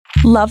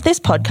Love this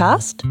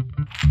podcast?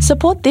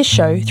 Support this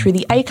show through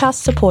the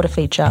Acast supporter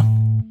feature.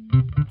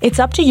 It's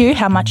up to you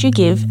how much you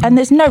give, and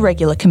there's no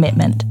regular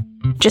commitment.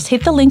 Just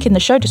hit the link in the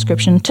show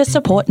description to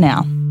support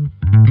now.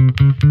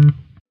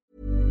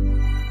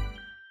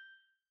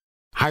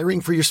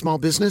 Hiring for your small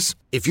business?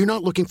 If you're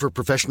not looking for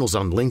professionals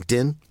on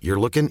LinkedIn, you're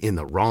looking in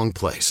the wrong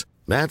place.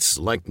 That's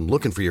like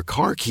looking for your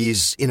car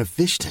keys in a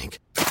fish tank.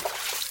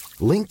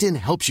 LinkedIn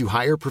helps you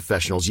hire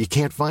professionals you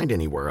can't find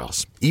anywhere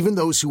else, even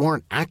those who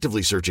aren't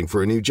actively searching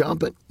for a new job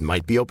but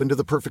might be open to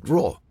the perfect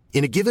role.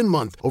 In a given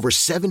month, over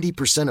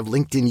 70% of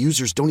LinkedIn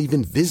users don't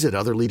even visit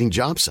other leading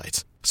job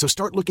sites. So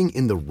start looking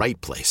in the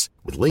right place.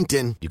 With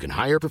LinkedIn, you can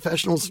hire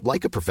professionals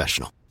like a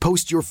professional.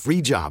 Post your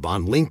free job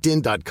on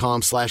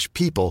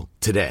linkedin.com/people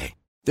today.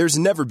 There's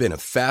never been a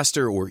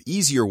faster or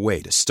easier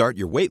way to start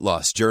your weight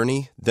loss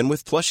journey than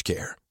with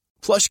PlushCare.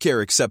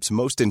 PlushCare accepts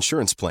most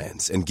insurance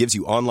plans and gives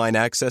you online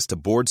access to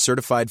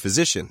board-certified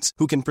physicians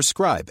who can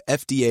prescribe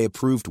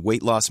FDA-approved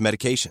weight loss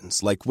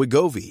medications like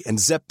Wegovy and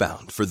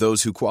Zepbound for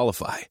those who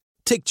qualify.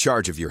 Take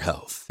charge of your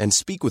health and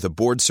speak with a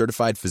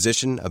board-certified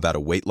physician about a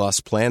weight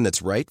loss plan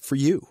that's right for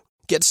you.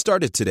 Get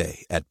started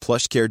today at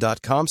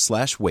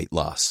plushcare.com/weight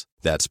loss.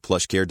 That's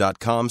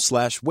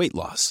plushcare.com/weight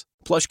loss.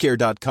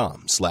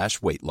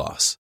 plushcare.com/weight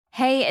loss.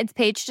 Hey, it's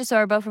Paige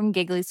DeSorbo from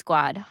Giggly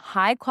Squad.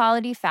 High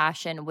quality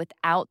fashion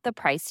without the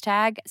price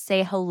tag.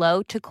 Say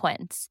hello to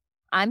Quince.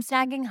 I'm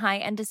snagging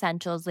high-end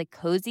essentials like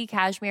cozy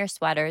cashmere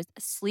sweaters,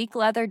 sleek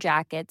leather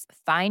jackets,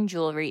 fine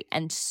jewelry,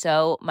 and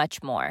so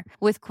much more.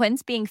 With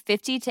Quince being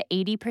 50 to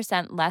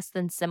 80% less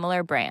than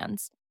similar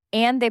brands.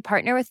 And they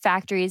partner with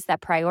factories that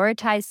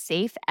prioritize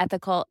safe,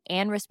 ethical,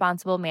 and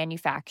responsible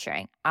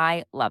manufacturing.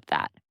 I love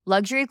that.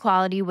 Luxury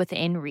quality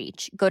within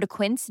reach. Go to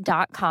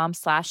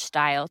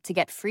quince.com/style to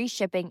get free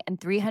shipping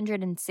and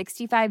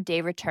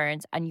 365-day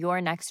returns on your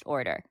next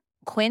order.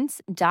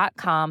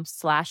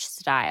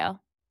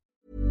 Quince.com/style.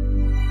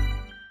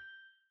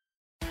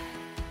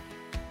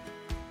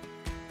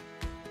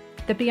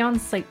 The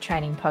Beyond Sleep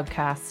Training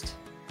Podcast,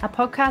 a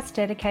podcast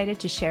dedicated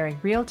to sharing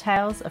real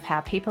tales of how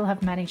people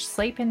have managed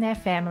sleep in their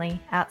family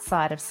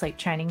outside of sleep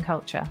training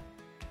culture.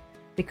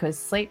 Because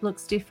sleep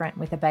looks different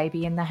with a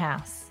baby in the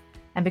house.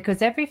 And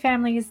because every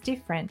family is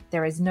different,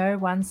 there is no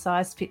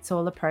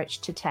one-size-fits-all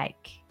approach to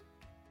take.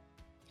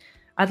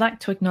 I'd like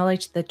to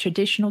acknowledge the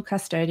traditional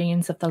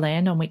custodians of the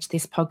land on which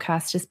this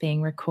podcast is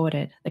being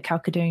recorded, the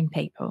Kalkadoon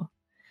people.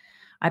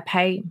 I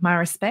pay my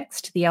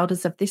respects to the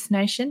elders of this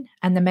nation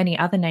and the many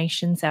other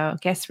nations our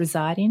guests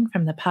reside in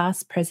from the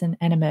past, present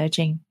and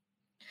emerging.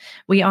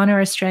 We honour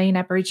Australian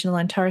Aboriginal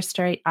and Torres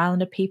Strait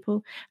Islander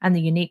people and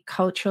the unique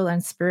cultural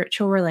and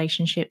spiritual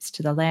relationships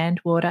to the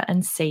land, water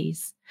and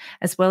seas,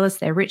 as well as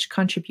their rich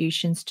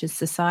contributions to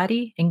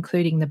society,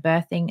 including the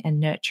birthing and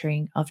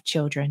nurturing of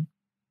children.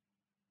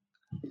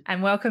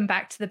 And welcome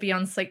back to the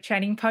Beyond Sleep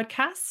Training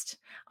Podcast.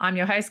 I'm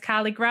your host,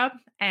 Carly Grubb,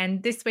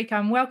 and this week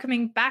I'm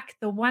welcoming back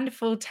the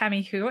wonderful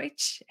Tammy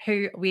Heuych,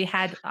 who we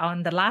had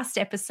on the last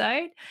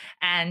episode,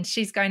 and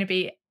she's going to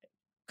be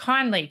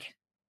kindly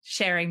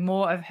sharing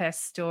more of her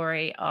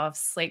story of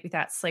sleep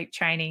without sleep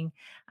training.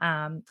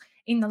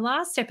 In the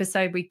last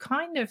episode, we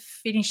kind of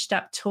finished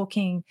up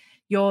talking.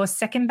 Your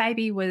second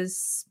baby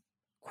was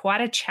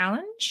quite a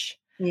challenge.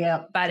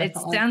 Yeah. But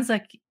definitely. It sounds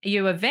like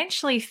you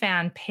eventually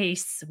found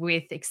peace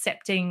with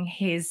accepting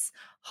his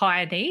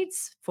higher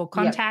needs for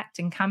contact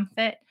and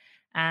comfort,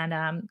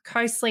 and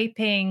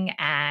co-sleeping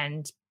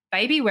and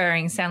baby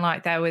wearing sound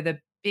like they were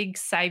the big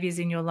saviors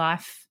in your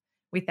life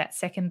with that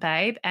second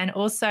babe. And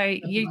also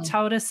you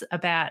told us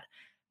about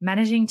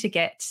managing to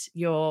get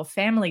your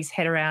family's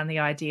head around the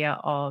idea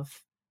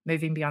of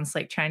moving beyond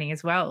sleep training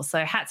as well.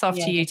 So hats off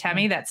to you,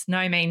 Tammy. That's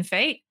no mean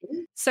feat.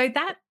 So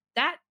that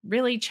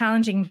really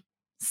challenging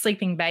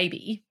sleeping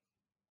baby,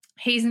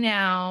 he's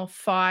now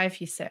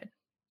 5, you said?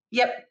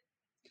 Yep.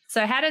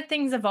 So how did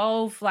things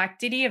evolve? Like,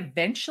 did he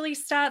eventually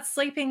start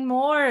sleeping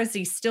more? Is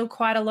he still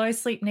quite a low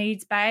sleep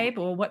needs babe,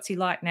 or what's he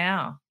like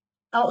now?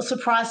 Oh,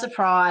 surprise,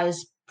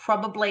 surprise.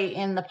 Probably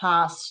in the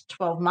past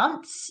 12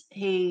 months,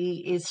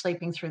 he is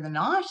sleeping through the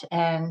night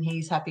and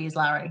he's happy as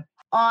Larry.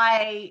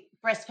 I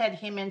breastfed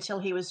him until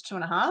he was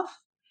 2.5.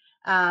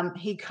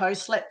 He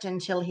co-slept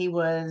until he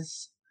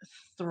was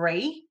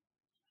 3.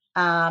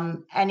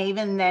 And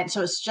even then,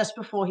 so it's just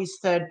before his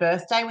 3rd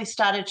birthday, we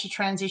started to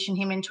transition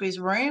him into his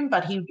room,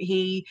 but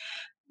he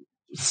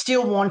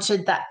still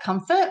wanted that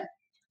comfort.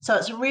 So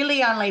it's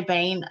really only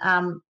been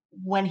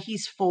when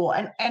he's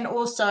 4 and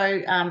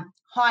also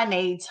high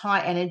needs,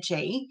 high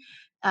energy.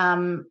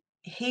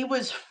 He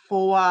was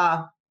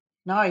 4.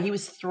 No, he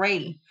was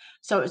 3.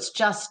 So it's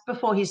just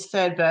before his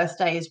 3rd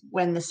birthday is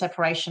when the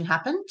separation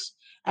happened,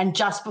 and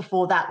just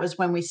before that was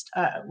when we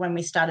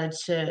started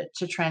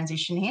to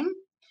transition him.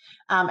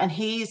 And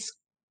he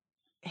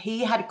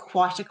had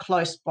quite a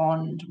close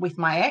bond with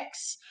my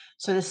ex,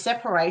 so the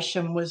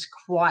separation was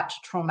quite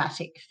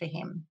traumatic for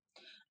him.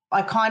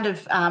 I kind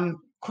of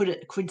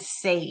could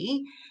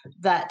see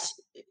that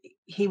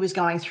he was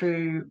going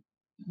through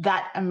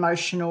that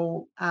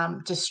emotional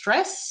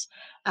distress,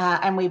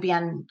 and we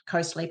began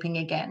co-sleeping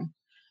again.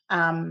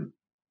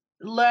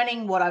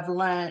 learning what I've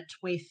learnt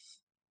with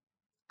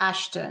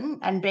Ashton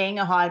and being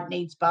a high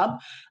needs bub,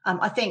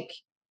 I think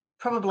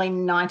probably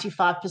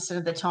 95%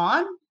 of the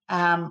time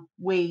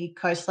we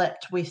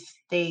co-slept with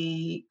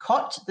the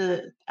cot,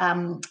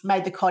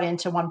 made the cot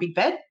into one big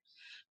bed.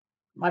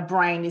 My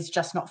brain is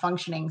just not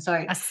functioning.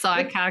 So a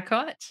sidecar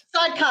cot?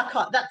 Sidecar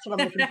cot, that's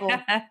what I'm looking for.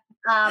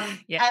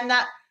 And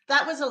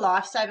that was a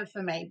lifesaver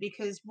for me,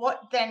 because what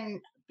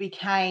then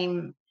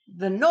became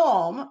the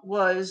norm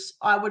was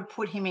I would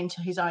put him into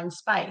his own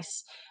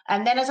space.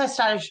 And then as I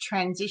started to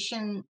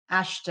transition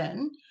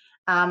Ashton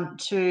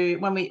to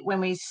when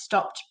we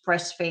stopped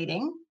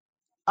breastfeeding,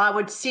 I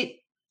would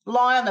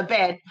lie on the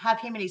bed,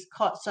 have him in his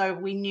cot, so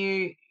we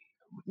knew,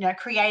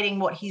 creating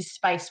what his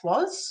space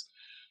was.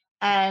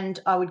 And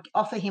I would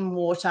offer him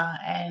water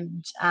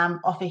and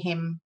offer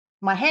him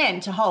my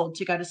hand to hold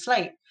to go to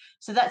sleep.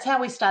 So that's how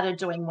we started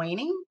doing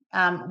weaning.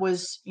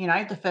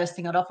 The first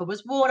thing I'd offer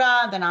was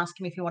water, then ask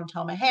him if he wanted to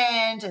hold my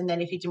hand, and then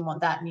if he didn't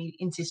want that and he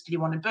insisted he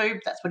wanted boob,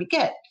 that's what he'd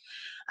get.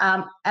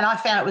 And I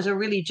found it was a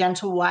really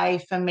gentle way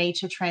for me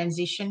to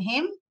transition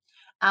him.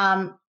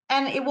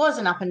 And it was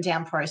an up and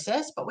down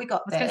process, but we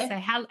got there. I was going to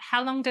say,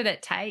 how long did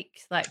it take?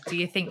 Like, do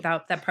you think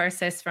the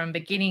process from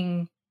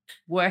beginning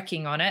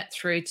working on it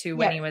through to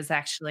when he was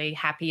actually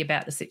happy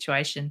about the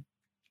situation?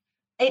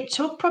 It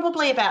took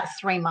probably about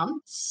 3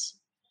 months.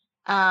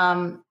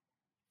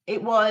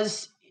 It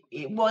was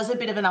a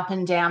bit of an up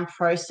and down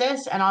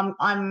process, and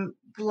I'm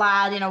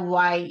glad in a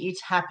way it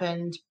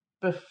happened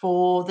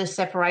before the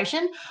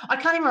separation. I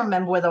can't even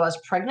remember whether I was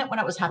pregnant when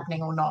it was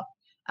happening or not.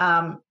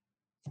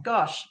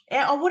 Gosh,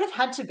 I would have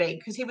had to be,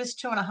 because he was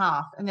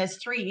 2.5 and there's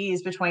 3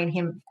 years between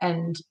him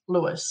and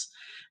Lewis.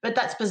 But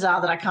that's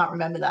bizarre that I can't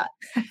remember that.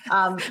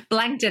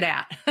 Blanked it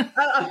out.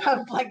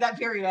 I blanked that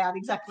period out,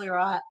 exactly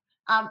right.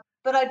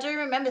 But I do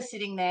remember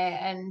sitting there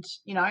and,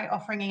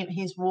 offering him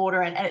his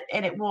water, and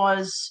it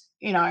was,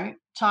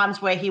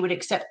 times where he would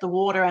accept the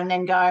water and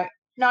then go,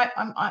 no,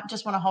 I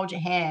just want to hold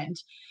your hand.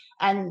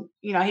 And,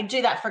 he'd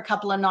do that for a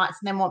couple of nights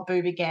and then want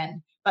boob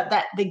again. But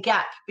the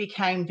gap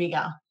became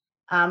bigger.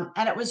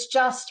 And it was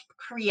just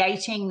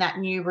creating that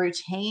new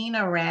routine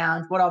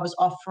around what I was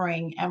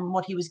offering and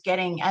what he was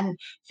getting. And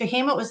for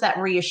him, it was that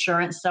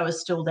reassurance that I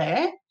was still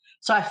there.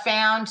 So I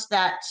found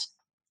that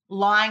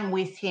lying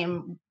with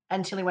him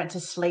until he went to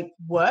sleep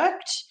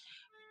worked,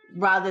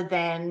 rather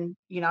than,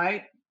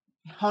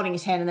 holding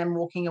his hand and then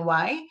walking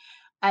away.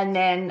 And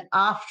then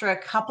after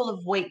a couple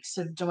of weeks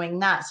of doing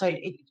that, so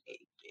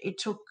it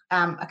took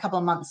a couple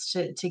of months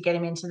to get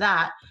him into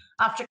that.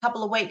 After a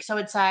couple of weeks, I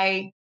would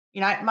say,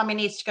 Mummy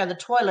needs to go to the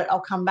toilet,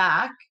 I'll come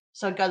back.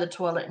 So I'd go to the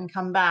toilet and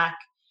come back,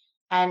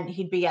 and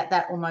he'd be at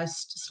that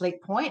almost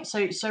sleep point.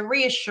 So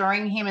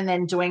reassuring him and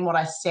then doing what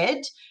I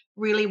said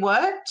really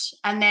worked.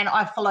 And then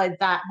I followed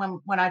that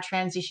when I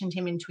transitioned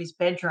him into his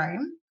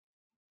bedroom.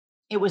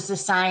 It was the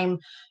same.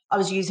 I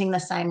was using the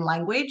same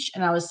language,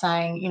 and I was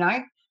saying,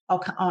 I'm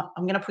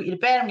going to put you to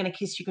bed, I'm going to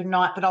kiss you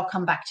goodnight, but I'll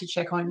come back to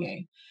check on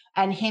you.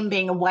 And him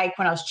being awake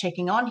when I was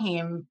checking on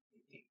him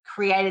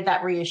created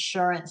that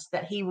reassurance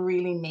that he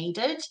really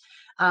needed,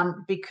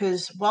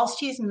 because whilst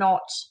he's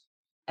not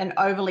an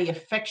overly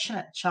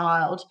affectionate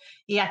child,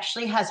 he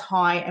actually has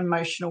high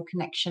emotional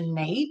connection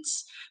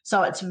needs.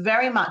 So it's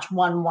very much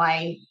one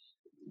way.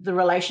 The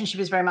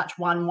relationship is very much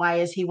one way,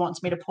 as he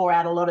wants me to pour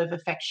out a lot of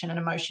affection and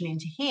emotion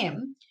into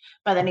him,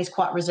 but then he's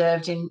quite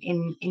reserved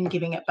in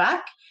giving it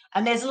back.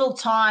 And there's little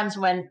times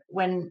when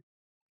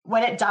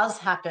it does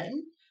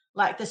happen.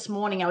 Like this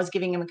morning, I was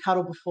giving him a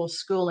cuddle before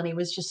school and he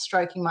was just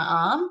stroking my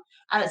arm.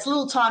 And it's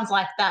little times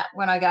like that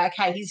when I go,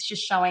 okay, he's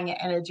just showing it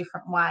in a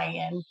different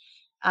way. And,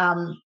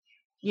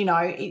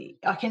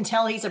 I can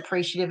tell he's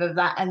appreciative of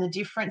that and the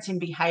difference in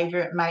behaviour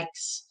it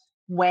makes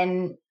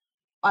when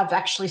I've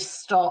actually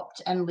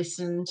stopped and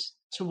listened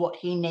to what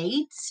he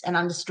needs and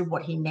understood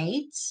what he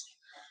needs.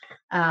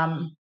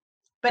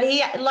 But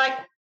he,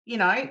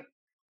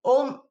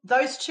 all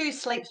those two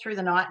sleep through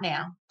the night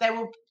now. They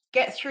will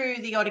get through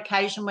the odd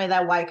occasion where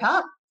they wake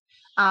up,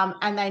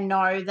 and they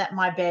know that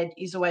my bed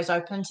is always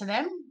open to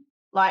them.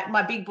 Like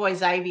my big boy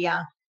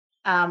Xavier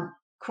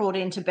crawled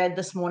into bed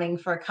this morning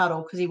for a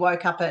cuddle because he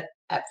woke up at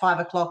 5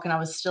 o'clock and I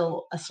was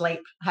still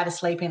asleep, had to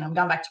sleep in. I'm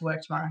going back to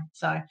work tomorrow.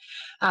 So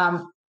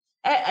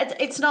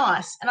it's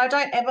nice. And I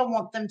don't ever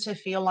want them to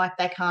feel like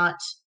they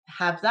can't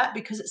have that,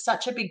 because it's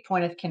such a big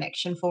point of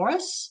connection for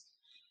us.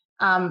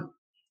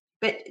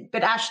 But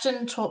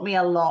Ashton taught me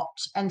a lot,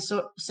 and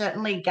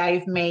certainly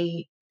gave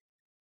me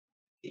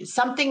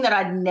something that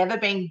I'd never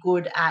been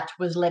good at,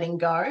 was letting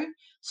go.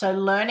 So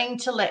learning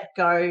to let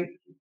go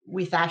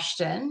with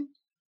Ashton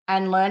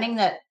and learning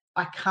that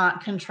I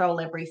can't control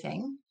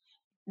everything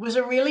was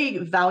a really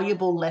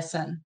valuable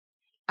lesson.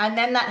 And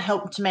then that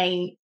helped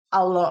me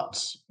a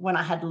lot when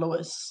I had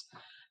Lewis.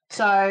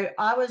 So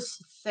I was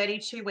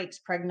 32 weeks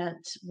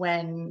pregnant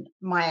when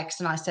my ex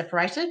and I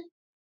separated.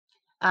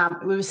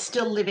 We were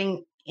still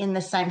living in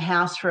the same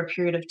house for a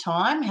period of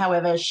time.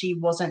 However, she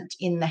wasn't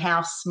in the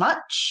house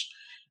much,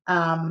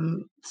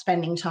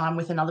 spending time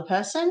with another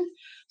person.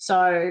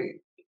 So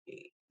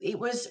it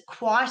was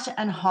quite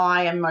an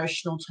high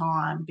emotional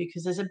time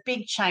because there's a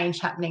big change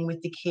happening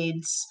with the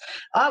kids.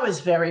 I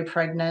was very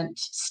pregnant,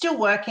 still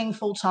working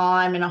full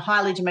time in a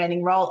highly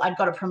demanding role. I'd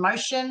got a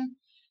promotion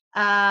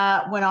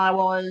when I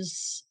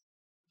was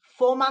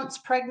 4 months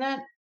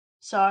pregnant.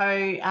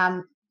 So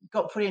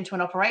got put into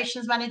an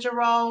operations manager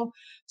role.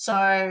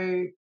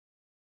 So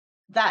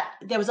that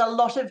there was a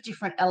lot of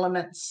different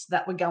elements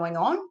that were going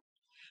on.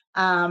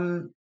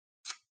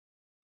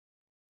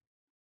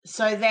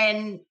 So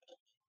then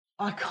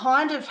I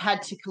kind of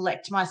had to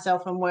collect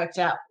myself and worked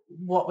out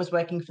what was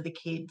working for the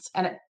kids,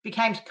 and it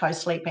became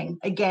co-sleeping.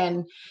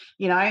 Again,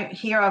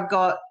 here I've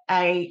got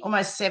a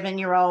almost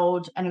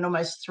 7-year-old and an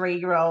almost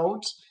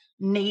 3-year-old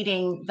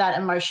needing that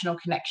emotional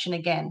connection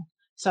again.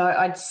 So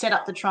I'd set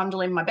up the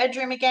trundle in my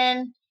bedroom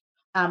again.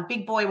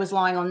 Big boy was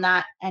lying on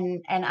that,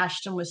 and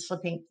Ashton was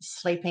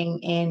sleeping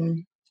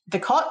in the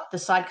cot, the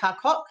sidecar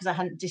cot, because I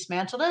hadn't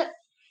dismantled it,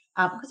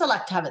 because I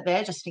like to have it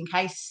there just in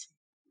case,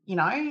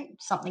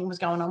 something was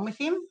going on with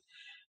him.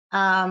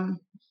 And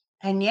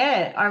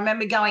I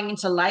remember going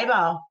into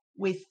labour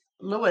with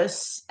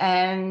Lewis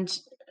and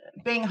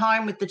being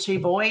home with the 2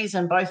 boys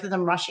and both of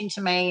them rushing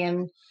to me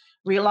and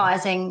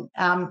realising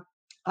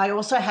I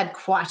also had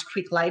quite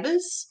quick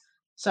labours.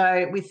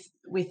 So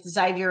with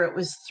Xavier, it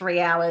was 3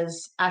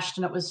 hours.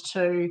 Ashton, it was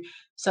 2.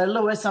 So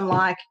Lewis, I'm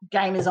like,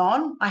 game is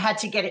on. I had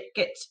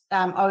to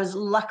I was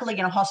luckily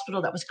in a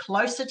hospital that was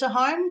closer to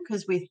home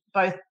because with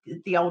both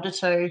the older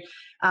 2,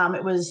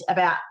 it was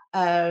about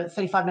a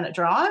 35-minute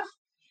drive.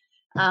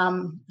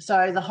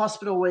 So the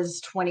hospital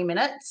was 20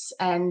 minutes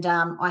and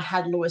I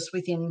had Lewis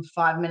within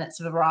 5 minutes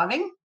of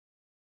arriving.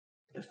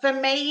 For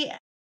me,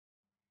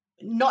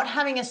 not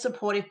having a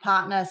supportive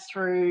partner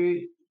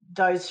through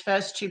those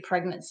first 2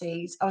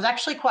 pregnancies, I was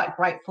actually quite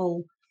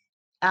grateful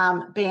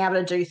being able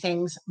to do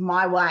things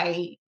my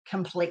way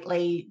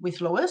completely with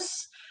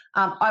Lewis.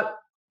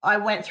 I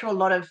went through a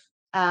lot of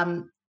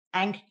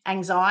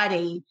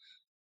anxiety,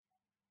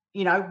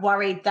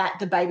 worried that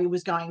the baby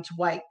was going to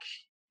wake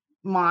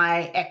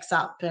my ex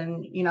up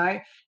and,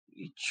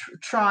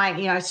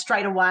 trying,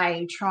 straight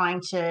away trying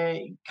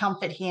to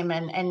comfort him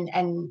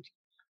and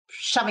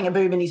shoving a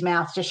boob in his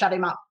mouth to shut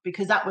him up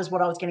because that was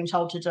what I was getting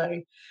told to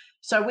do.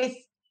 So with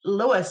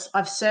Lewis,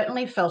 I've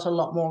certainly felt a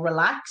lot more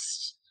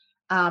relaxed.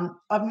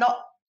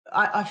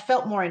 I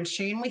felt more in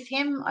tune with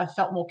him. I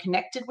felt more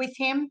connected with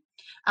him.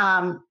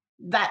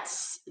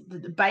 That's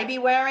the baby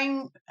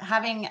wearing,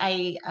 having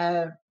a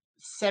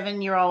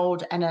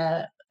 7-year-old and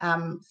a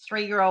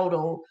 3-year-old,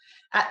 or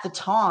at the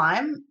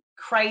time,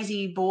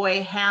 crazy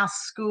boy, house,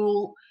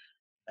 school.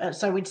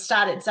 So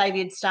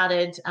Xavier had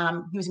started,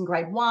 he was in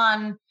grade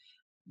 1.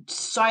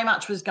 So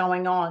much was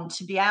going on.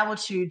 To be able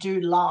to do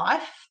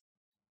life,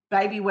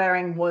 baby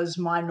wearing was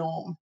my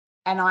norm.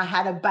 And I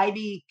had a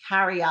baby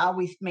carrier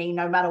with me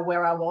no matter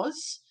where I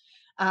was.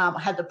 I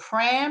had the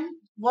pram,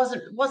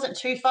 wasn't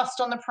too fussed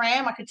on the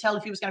pram. I could tell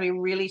if he was going to be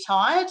really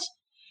tired.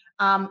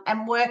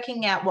 And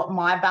working out what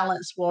my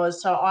balance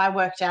was. So I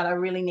worked out I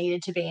really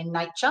needed to be in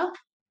nature.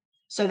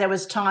 So there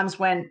was times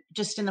when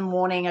just in the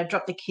morning I'd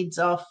drop the kids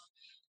off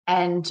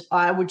and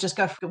I would just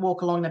go for a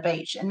walk along the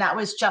beach. And that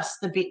was just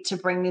the bit to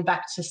bring me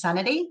back to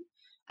sanity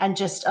and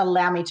just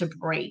allow me to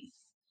breathe.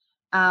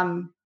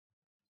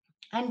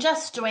 And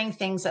just doing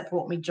things that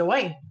brought me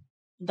joy.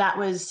 That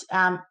was,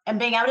 and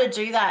being able to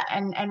do that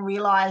and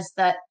realise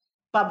that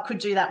Bub could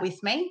do that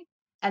with me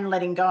and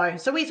letting go.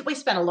 So we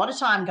spent a lot of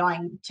time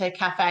going to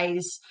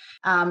cafes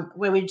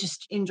where we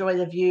just enjoy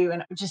the view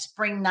and just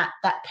bring that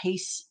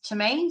peace to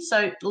me.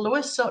 So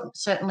Lewis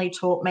certainly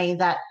taught me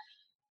that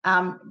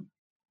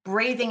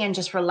breathing and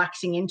just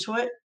relaxing into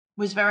it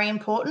was very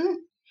important.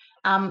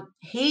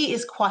 He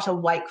is quite a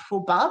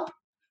wakeful bub,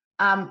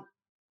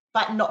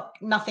 but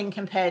nothing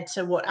compared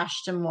to what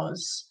Ashton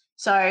was.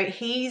 So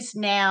he's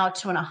now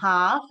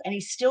 2.5 and he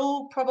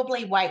still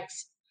probably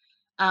wakes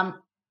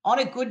on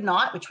a good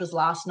night, which was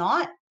last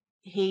night.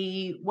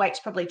 He wakes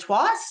probably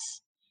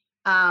twice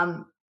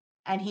and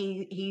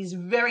he's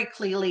very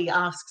clearly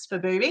asks for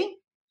booby.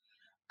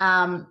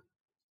 On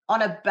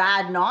a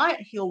bad night,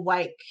 he'll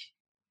wake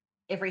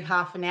every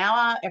half an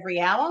hour,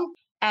 every hour.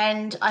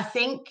 And I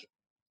think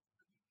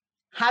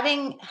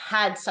having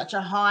had such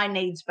a high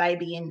needs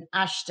baby in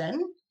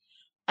Ashton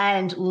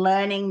and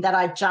learning that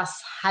I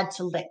just had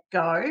to let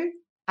go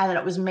and that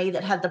it was me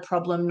that had the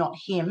problem, not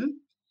him,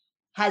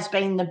 has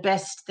been the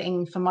best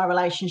thing for my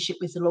relationship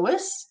with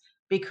Lewis,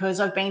 because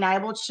I've been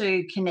able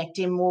to connect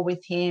in more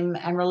with him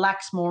and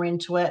relax more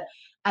into it.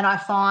 And I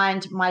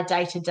find my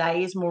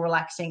day-to-day is more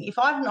relaxing. If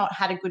I've not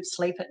had a good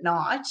sleep at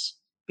night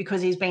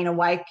because he's been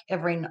awake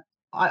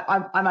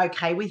I'm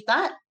okay with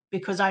that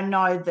because I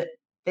know that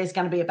there's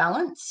going to be a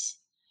balance.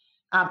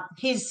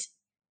 His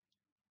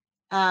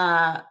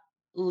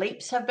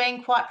leaps have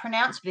been quite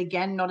pronounced, but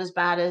again, not as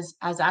bad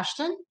as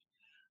Ashton.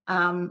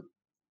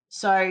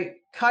 So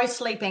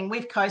co-sleeping,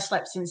 we've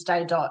co-slept since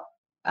day dot.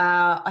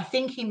 I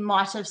think he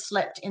might have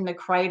slept in the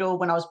cradle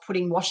when I was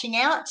putting washing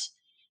out,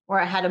 where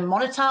I had a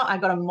monitor. I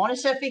got a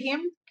monitor for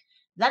him.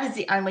 That is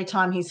the only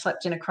time he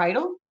slept in a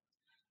cradle.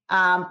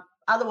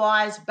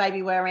 otherwise,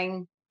 baby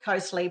wearing,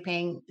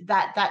 co-sleeping,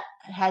 that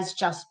has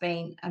just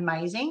been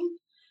amazing.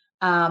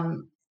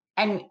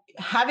 And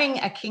having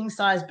a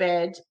king-size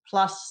bed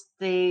plus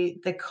the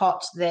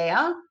cot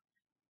there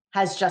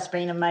has just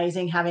been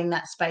amazing, having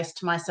that space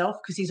to myself,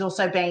 because he's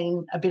also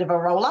been a bit of a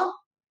roller.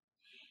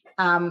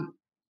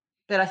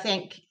 But I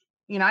think,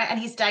 and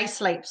his day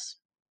sleeps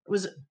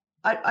was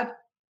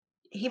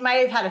he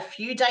may have had a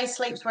few day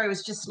sleeps where he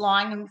was just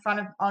lying in front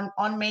of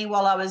on me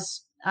while I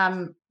was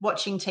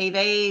watching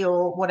TV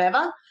or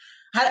whatever.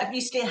 I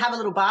used to have a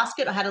little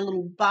basket. I had a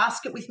little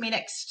basket with me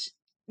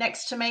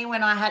next to me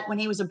when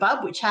he was a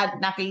bub, which had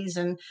nappies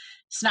and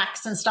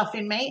snacks and stuff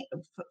in me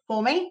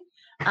for me.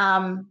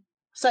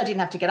 So I didn't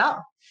have to get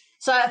up.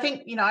 So I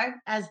think,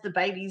 as the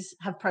babies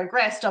have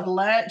progressed, I've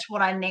learnt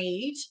what I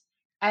need.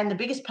 And the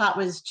biggest part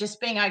was just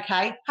being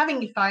okay,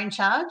 having your phone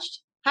charged,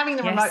 having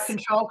the remote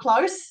control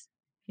close.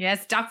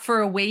 Yes, duck for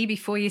a wee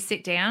before you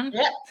sit down.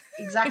 Yep,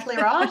 exactly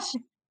right.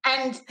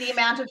 And the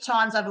amount of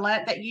times I've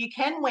learnt that you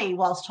can wee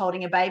whilst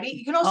holding a baby.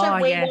 You can also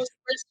wee whilst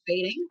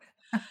breastfeeding.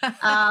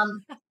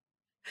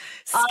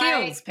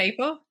 Skills,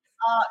 people.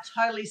 Oh,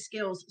 totally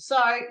skills.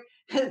 So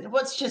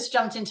what's just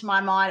jumped into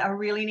my mind, I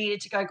really needed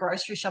to go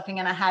grocery shopping,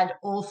 and I had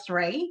all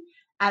three,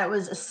 and it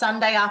was a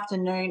Sunday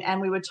afternoon and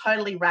we were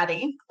totally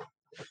ratty.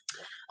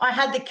 I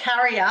had the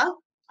carrier.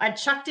 I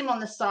chucked him on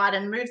the side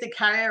and moved the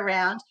carrier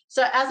around.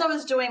 So as I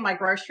was doing my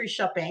grocery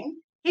shopping,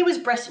 Lewis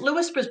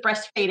was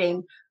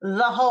breastfeeding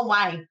the whole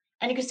way,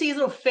 and you could see his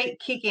little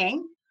feet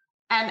kicking.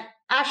 And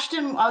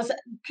Ashton, I was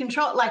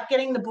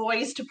getting the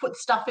boys to put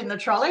stuff in the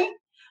trolley.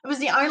 It was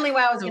the only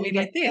way I was going to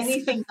get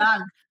anything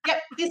done.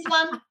 Yep,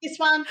 this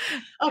one.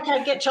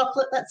 Okay, get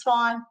chocolate, that's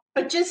fine.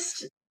 But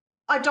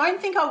I don't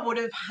think I would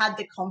have had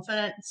the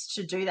confidence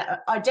to do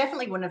that. I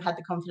definitely wouldn't have had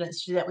the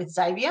confidence to do that with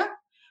Xavier.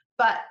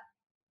 But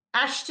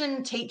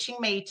Ashton teaching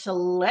me to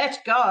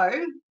let go,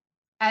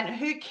 and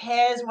who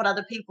cares what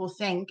other people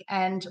think,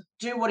 and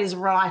do what is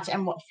right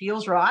and what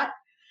feels right.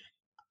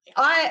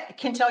 I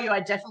can tell you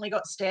I definitely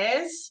got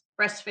stares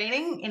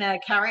breastfeeding in a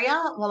carrier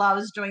while I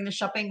was doing the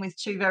shopping with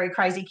two very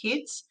crazy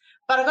kids,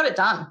 but I got it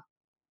done.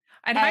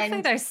 And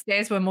hopefully those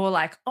stares were more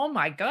like, oh,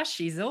 my gosh,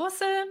 she's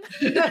awesome.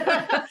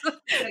 That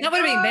would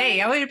have been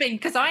me. I would have been,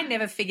 because I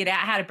never figured out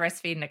how to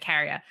breastfeed in a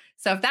carrier.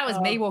 So if that was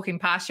me walking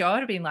past you, I would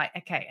have been like,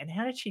 okay, and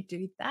how did she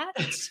do that?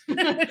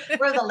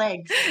 Where are the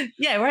legs?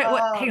 Yeah,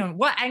 hang on,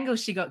 what angle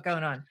she got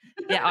going on?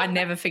 Yeah, I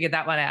never figured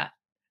that one out.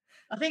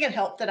 I think it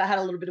helped that I had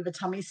a little bit of a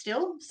tummy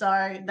still, so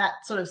that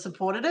sort of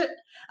supported it.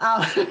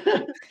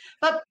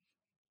 But,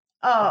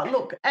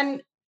 look,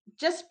 and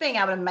just being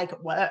able to make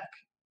it work,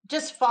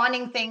 just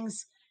finding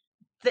things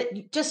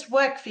that just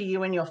work for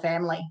you and your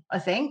family, I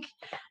think.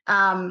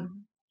 And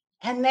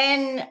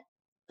then,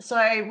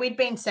 so we'd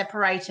been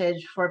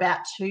separated for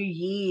about 2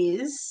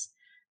 years,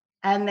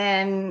 and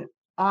then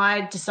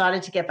I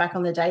decided to get back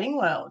on the dating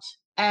world.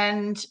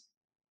 And,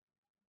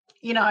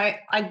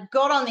 I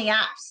got on the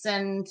apps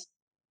and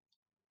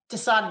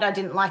decided I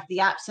didn't like the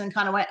apps and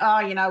kind of went, oh,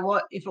 you know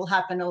what, if it'll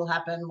happen,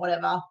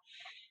 whatever.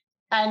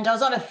 And I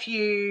was on a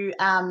few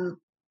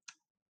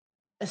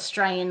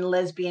Australian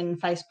lesbian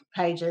Facebook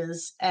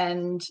pages,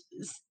 and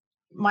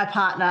my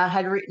partner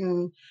had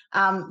written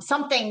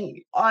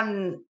something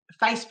on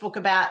Facebook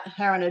about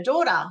her and her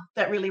daughter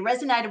that really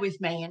resonated with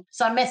me. And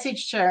so I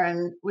messaged her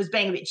and was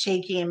being a bit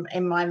cheeky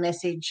in my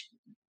message,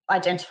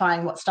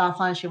 identifying what star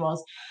sign she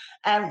was.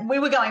 And we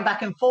were going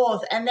back and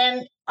forth. And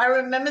then I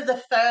remember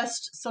the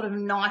first sort of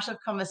night of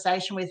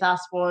conversation with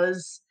us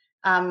was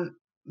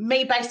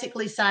me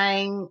basically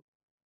saying,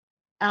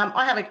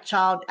 I have a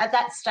child. At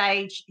that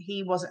stage,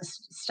 he wasn't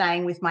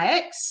staying with my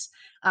ex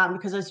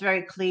because it was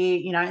very clear,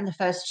 in the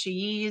first 2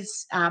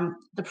 years,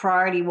 the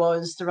priority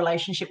was the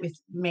relationship with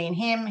me and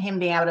him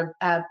being able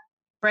to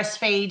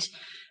breastfeed,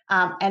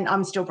 and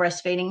I'm still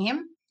breastfeeding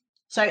him.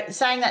 So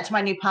saying that to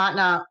my new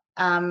partner,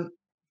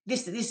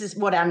 this is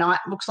what our night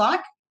looks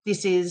like.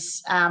 This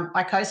is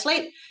I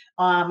co-sleep.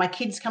 My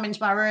kids come into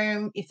my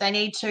room if they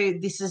need to.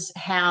 This is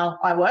how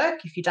I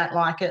work. If you don't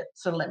like it,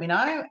 sort of let me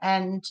know.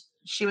 And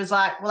she was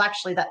like, well,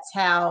 actually, that's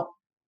how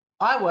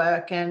I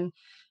work. And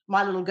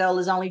my little girl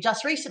has only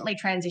just recently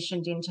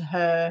transitioned into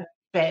her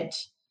bed.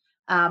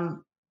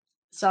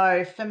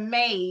 So for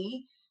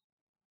me,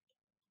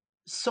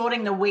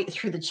 sorting the wheat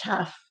through the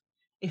chaff,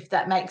 if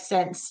that makes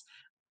sense,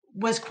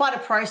 was quite a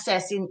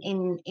process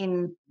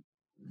in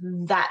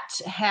that,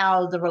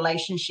 how the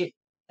relationship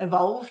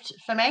evolved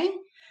for me.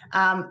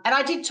 And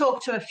I did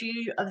talk to a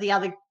few of the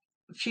other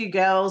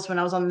girls when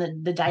I was on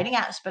the dating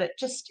apps, but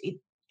it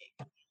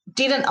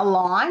didn't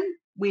align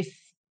with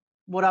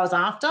what I was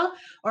after,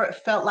 or it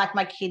felt like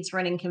my kids were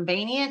an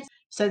inconvenience.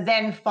 So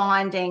then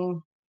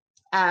finding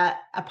a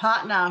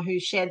partner who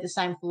shared the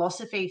same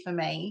philosophy for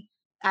me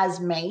as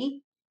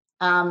me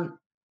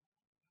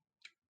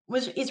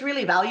is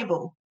really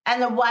valuable.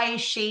 And the way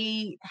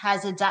she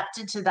has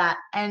adapted to that.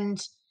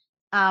 And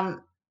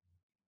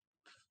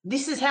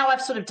this is how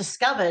I've sort of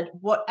discovered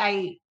what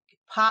a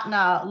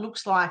partner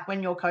looks like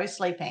when you're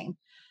co-sleeping,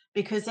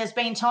 because there's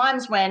been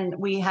times when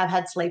we have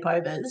had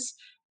sleepovers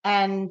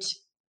and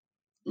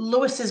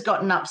Lewis has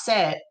gotten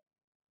upset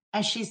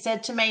and she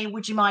said to me,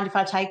 would you mind if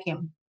I take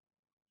him?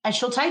 And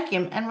she'll take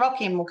him and rock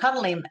him or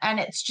cuddle him. And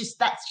that's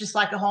just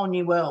like a whole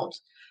new world.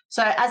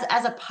 So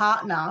as a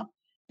partner,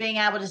 being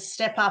able to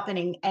step up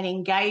and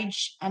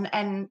engage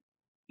and,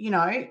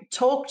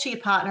 talk to your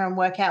partner and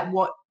work out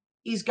what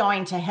is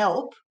going to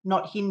help,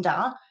 not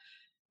hinder.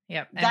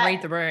 Yep. And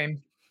read the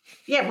room.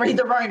 Yeah, read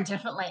the room,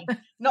 definitely.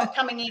 Not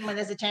coming in when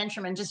there's a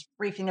tantrum and just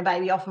briefing the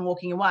baby off and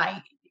walking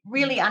away.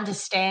 Really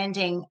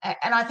understanding.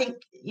 And I think,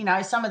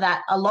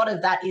 a lot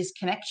of that is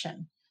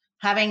connection,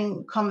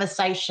 having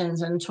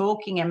conversations and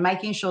talking and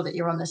making sure that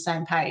you're on the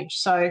same page.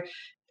 So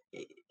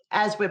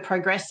as we're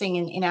progressing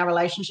in our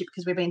relationship,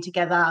 because we've been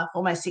together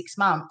almost 6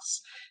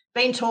 months,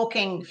 been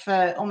talking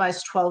for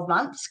almost 12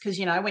 months, because,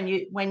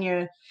 when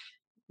you're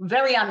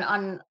very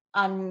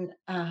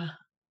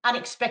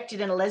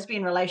unexpected in a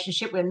lesbian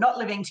relationship, we're not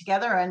living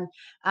together, and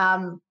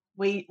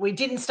we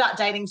didn't start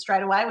dating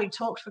straight away. We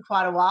talked for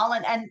quite a while,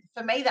 and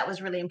for me that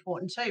was really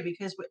important too,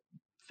 because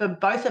for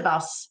both of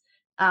us,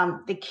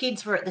 the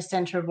kids were at the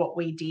center of what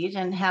we did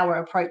and how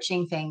we're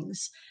approaching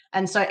things.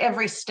 And so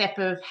every step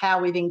of how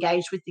we've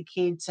engaged with the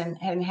kids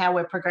and how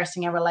we're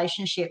progressing our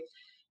relationship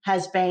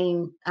has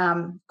been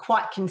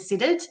quite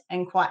considered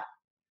and quite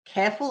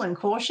careful and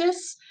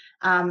cautious.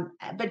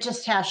 But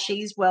just how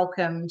she's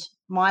welcomed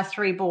my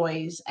 3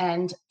 boys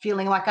and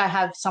feeling like I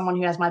have someone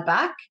who has my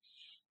back,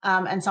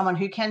 and someone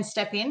who can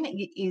step in,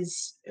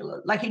 is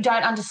like, you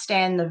don't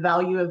understand the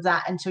value of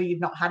that until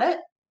you've not had it.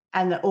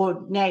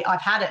 Or now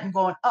I've had it and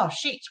gone, oh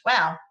shit,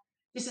 wow,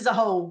 this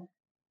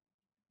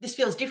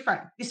feels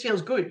different. This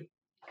feels good.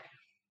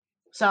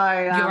 So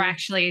you're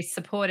actually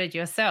supported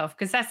yourself,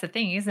 because that's the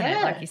thing, isn't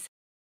it? Like you said.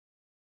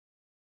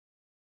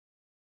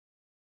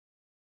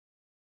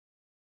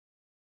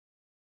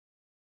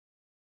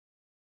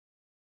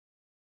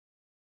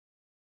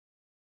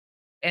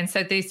 And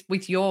so this,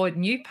 with your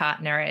new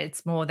partner,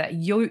 it's more that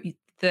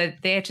they're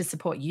there to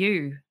support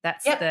you.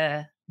 That's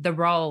the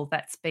role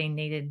that's been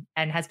needed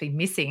and has been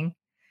missing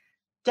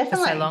for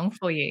so long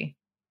for you.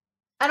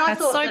 And I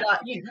thought that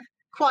I'm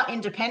quite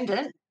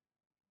independent,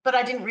 but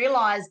I didn't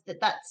realise that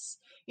that's,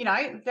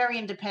 very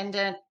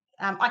independent.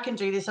 I can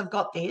do this. I've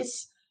got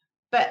this.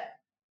 But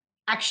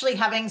actually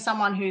having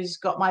someone who's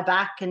got my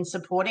back and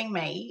supporting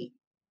me,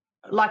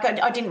 like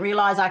I didn't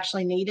realise I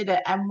actually needed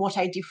it, and what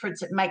a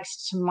difference it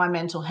makes to my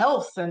mental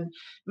health and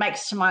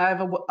makes to my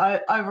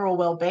overall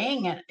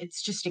well-being. And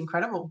it's just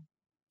incredible.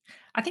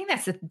 I think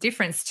that's the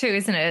difference too,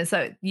 isn't it?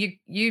 So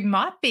you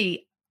might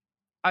be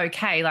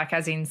okay, like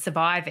as in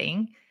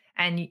surviving,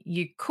 and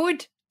you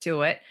could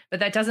do it, but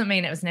that doesn't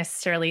mean it was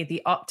necessarily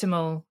the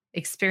optimal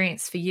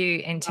experience for you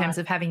in terms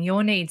of having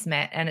your needs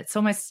met. And it's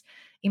almost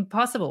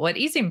impossible. It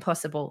is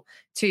impossible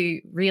to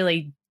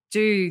really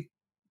do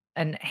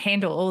and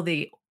handle all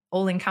the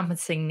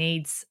all-encompassing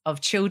needs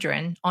of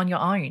children on your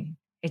own.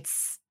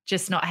 It's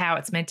just not how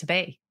it's meant to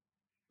be.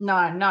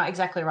 No,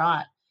 exactly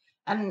right.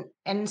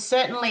 And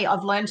certainly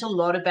I've learned a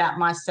lot about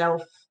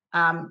myself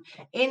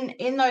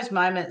in those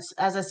moments.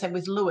 As I said,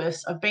 with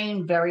Lewis, I've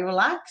been very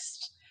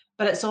relaxed,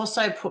 but it's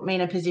also put me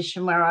in a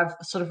position where I've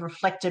sort of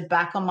reflected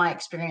back on my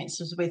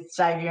experiences with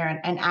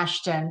Xavier and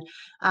Ashton,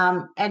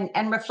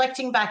 and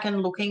reflecting back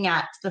and looking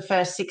at the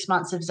first 6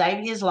 months of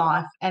Xavier's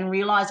life and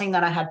realising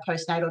that I had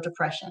postnatal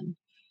depression,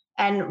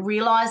 and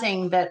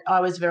realising that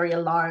I was very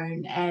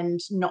alone and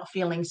not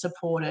feeling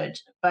supported,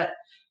 but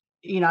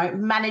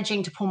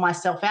managing to pull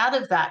myself out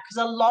of that,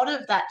 because a lot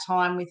of that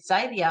time with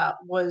Xavier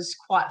was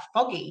quite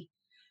foggy.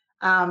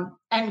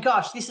 And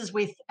gosh, this is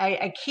with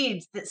a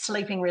kid that's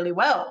sleeping really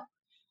well.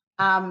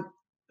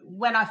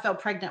 When I fell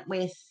pregnant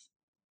with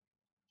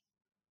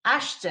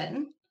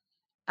Ashton,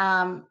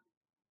 I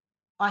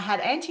had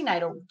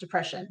antenatal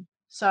depression.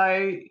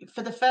 So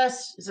for the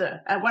first,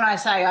 when I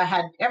say I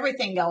had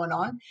everything going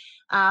on,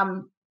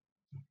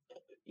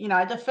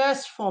 the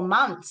first 4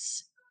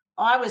 months,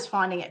 I was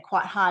finding it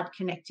quite hard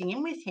connecting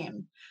in with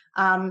him.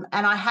 And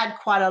I had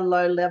quite a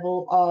low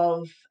level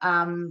of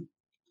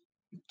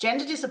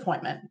gender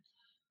disappointment.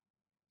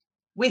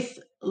 With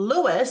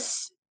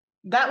Lewis,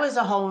 that was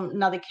a whole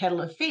nother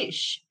kettle of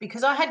fish,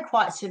 because I had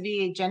quite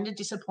severe gender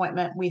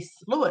disappointment with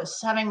Lewis,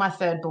 having my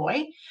 3rd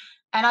boy.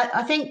 And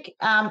I think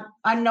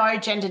I know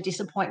gender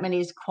disappointment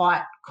is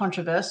quite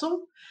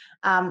controversial.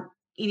 It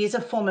is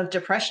a form of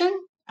depression.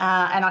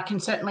 And I can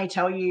certainly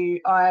tell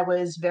you I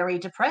was very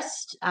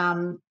depressed.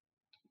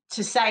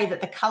 To say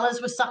that the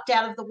colours were sucked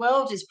out of the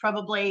world is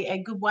probably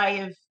a good way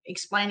of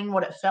explaining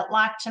what it felt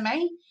like to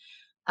me.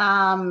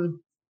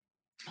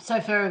 So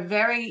for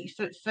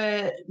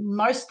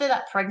most of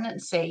that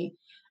pregnancy,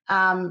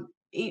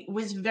 it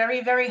was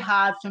very, very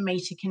hard for me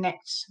to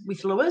connect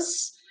with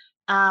Lewis.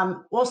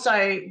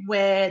 Also,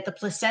 where the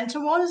placenta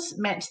was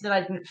meant that I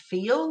didn't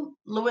feel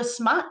Lewis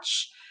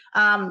much,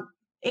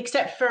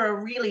 except for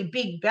a really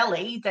big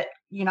belly that,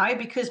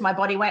 because my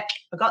body went,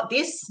 I got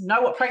this,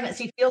 know what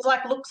pregnancy feels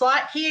like, looks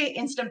like, here,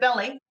 instant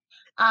belly.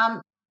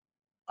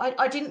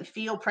 I didn't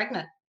feel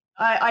pregnant.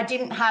 I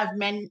didn't have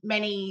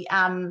many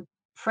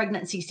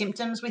pregnancy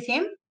symptoms with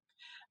him.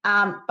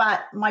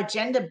 But my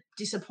gender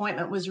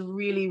disappointment was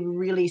really,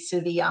 really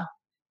severe.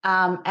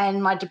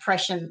 And my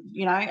depression,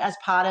 as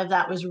part of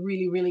that was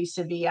really, really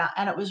severe.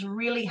 And it was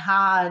really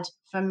hard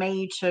for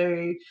me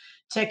to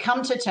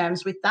come to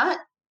terms with that.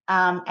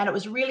 And it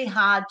was really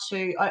hard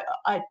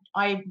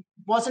I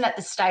wasn't at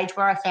the stage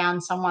where I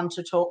found someone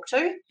to talk to.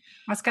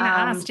 I was going to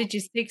ask, did you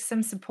seek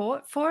some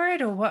support for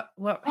it, or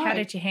how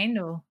did you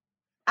handle?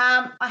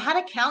 I had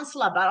a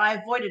counsellor, but I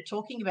avoided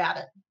talking about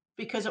it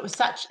because it was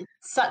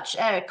such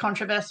a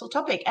controversial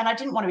topic, and I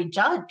didn't want to be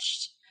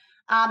judged.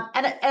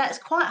 And it's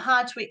quite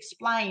hard to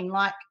explain.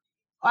 Like,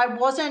 I'm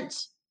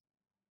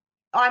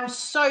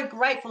so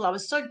grateful. I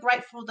was so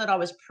grateful that I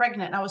was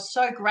pregnant. I was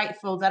so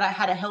grateful that I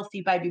had a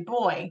healthy baby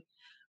boy.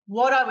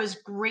 What I was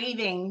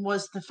grieving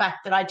was the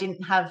fact that I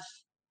didn't have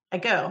a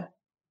girl.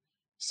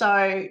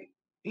 So,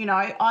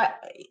 they're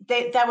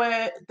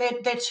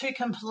two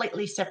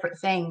completely separate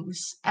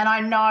things. And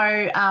I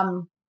know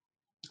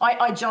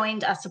I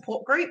joined a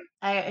support group,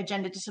 a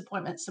gender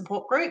disappointment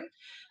support group,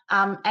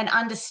 and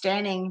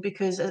understanding,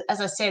 because,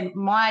 as I said,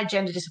 my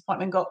gender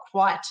disappointment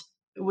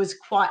was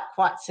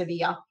quite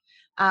severe,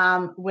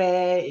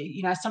 where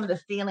some of the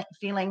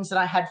feelings that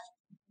I had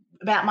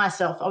about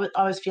myself,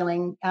 I was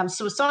feeling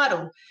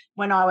suicidal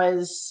when I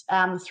was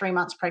 3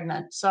 months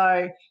pregnant.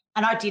 So,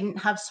 and I didn't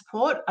have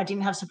support. I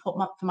didn't have support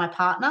for my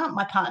partner.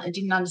 My partner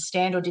didn't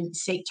understand or didn't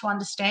seek to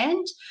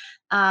understand.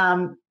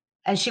 And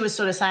she was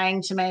sort of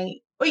saying to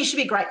me, well, you should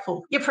be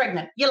grateful. You're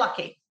pregnant. You're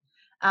lucky.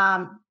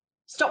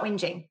 Stop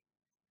whinging.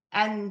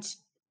 And,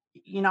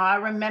 I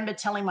remember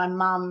telling my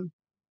mum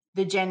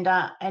the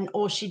gender, and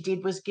all she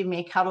did was give me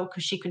a cuddle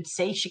because she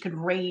could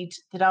read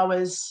that I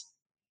was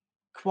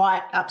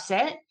quite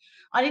upset.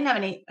 I didn't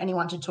have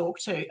anyone to talk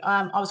to.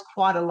 I was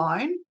quite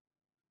alone.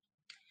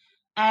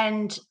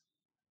 And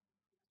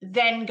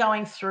then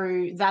going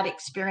through that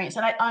experience,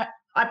 and I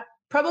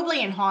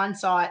probably, in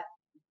hindsight,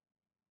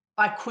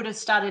 I could have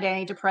started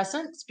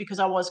antidepressants because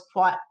I was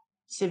quite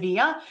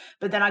severe,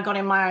 but then I got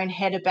in my own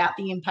head about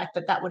the impact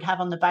that would have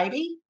on the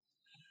baby.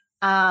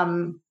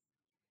 And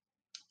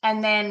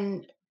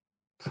then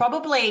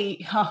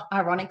probably,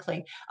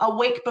 ironically, a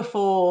week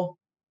before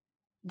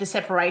the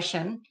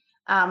separation,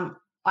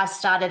 I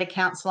started a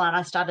counsellor and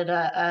I started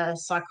a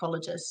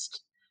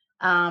psychologist.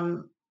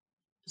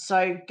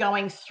 So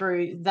going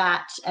through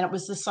that, and it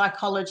was the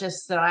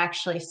psychologist that I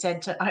actually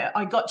said to,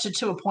 I got to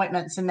 2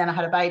 appointments and then I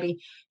had a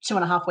baby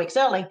 2.5 weeks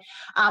early.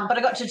 But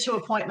I got to 2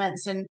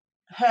 appointments and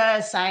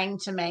her saying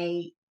to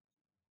me,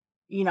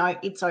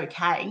 it's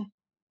okay.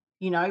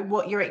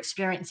 What you're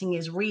experiencing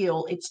is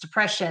real. It's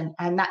depression,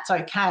 and that's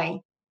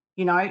okay.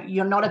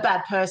 You're not a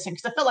bad person,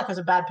 because I felt like I was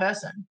a bad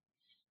person.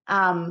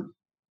 Her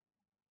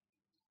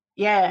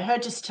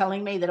just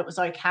telling me that it was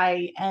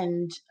okay,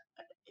 and,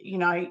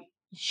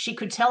 she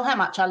could tell how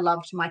much I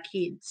loved my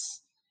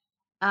kids.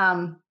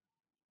 And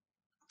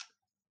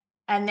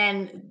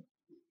then,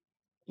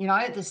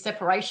 the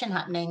separation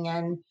happening,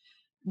 and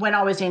when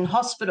I was in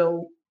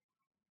hospital,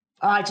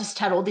 I just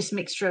had all this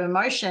mixture of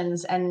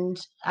emotions, and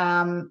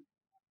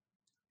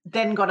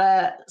then got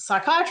a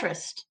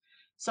psychiatrist.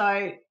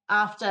 So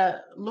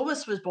after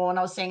Lewis was born,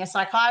 I was seeing a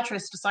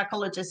psychiatrist, a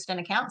psychologist, and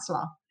a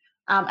counsellor.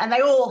 And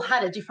they all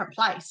had a different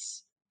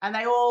place. And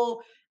they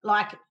all,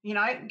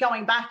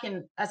 going back,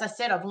 and as I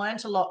said, I've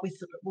learned a lot with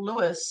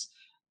Lewis.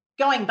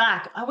 Going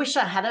back, I wish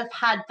I had have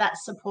had that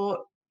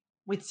support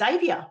with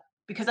Xavier,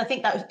 because I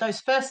think that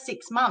those first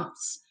 6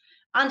 months,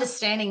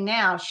 understanding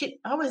now,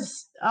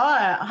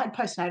 I had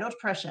postnatal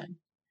depression,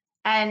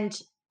 and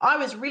I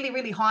was really,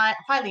 really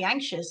highly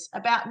anxious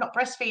about not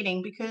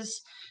breastfeeding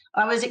because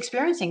I was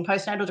experiencing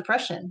postnatal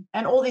depression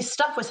and all this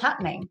stuff was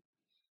happening.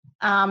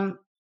 And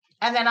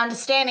then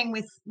understanding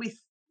with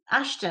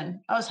Ashton,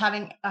 I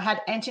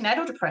had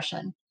antenatal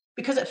depression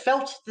because it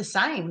felt the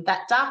same,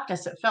 that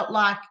darkness. It felt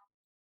like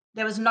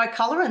there was no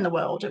color in the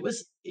world.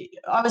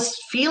 I was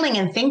feeling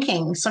and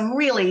thinking some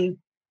really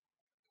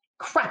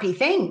crappy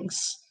things.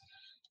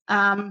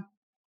 And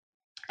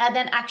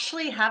then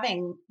actually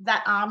having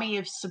that army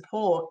of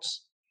support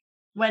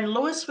when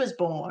Lewis was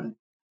born.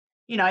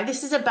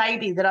 This is a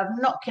baby that I've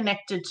not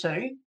connected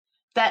to,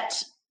 that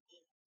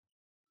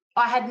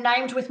I had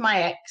named with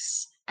my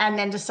ex and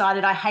then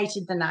decided I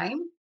hated the name.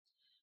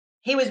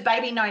 He was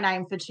baby no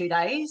name for 2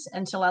 days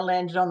until I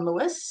landed on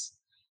Lewis.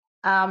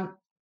 And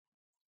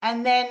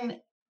then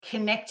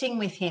connecting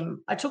with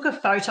him. I took a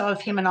photo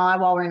of him and I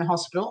while we were in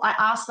hospital. I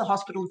asked the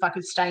hospital if I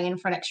could stay in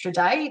for an extra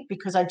day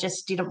because I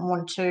just didn't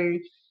want to.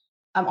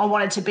 I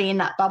wanted to be in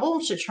that bubble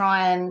to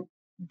try and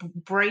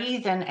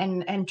breathe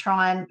and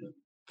try and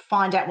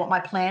find out what my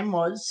plan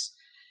was.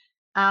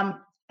 And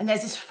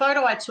there's this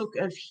photo I took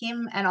of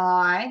him and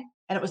I,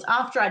 and it was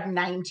after I'd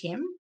named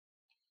him,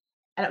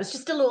 and it was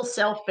just a little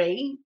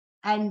selfie.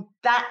 And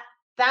that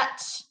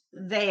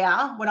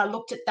there, when I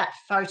looked at that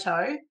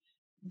photo,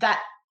 that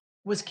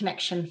was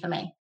connection for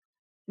me.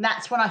 And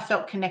that's when I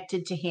felt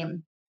connected to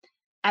him.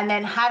 And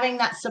then having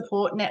that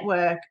support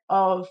network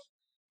of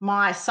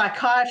my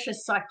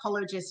psychiatrist,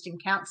 psychologist, and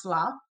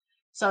counsellor.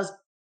 So I was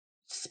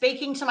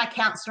speaking to my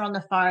counsellor on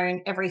the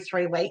phone every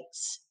 3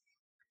 weeks.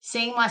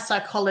 seeing my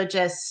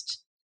psychologist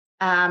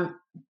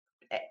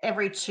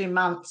every 2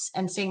 months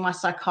and seeing my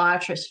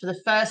psychiatrist. For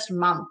the first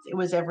month, it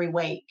was every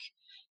week.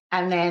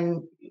 And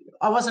then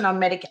I wasn't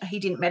on he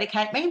didn't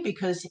medicate me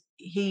because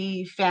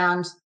he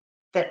found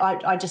that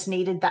I just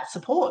needed that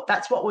support.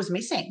 That's what was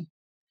missing.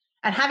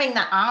 And having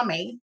that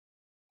army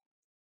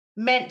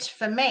meant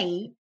for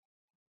me,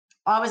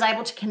 I was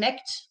able to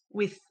connect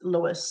with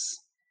Lewis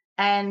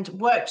and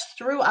worked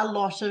through a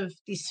lot of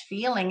this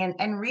feeling.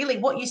 And really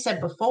what you said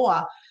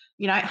before,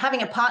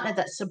 having a partner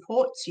that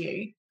supports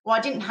you. Well, I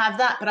didn't have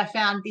that, but I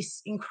found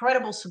this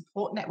incredible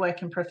support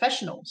network in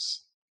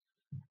professionals.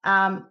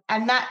 And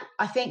that,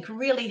 I think,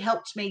 really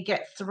helped me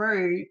get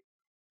through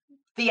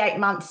the 8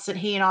 months that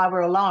he and I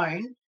were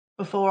alone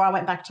before I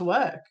went back to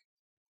work.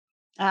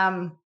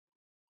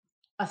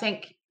 I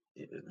think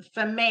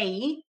for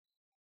me,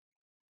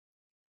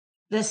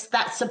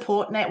 that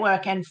support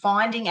network and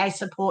finding a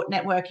support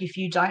network if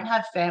you don't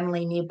have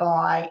family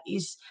nearby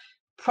is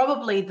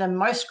probably the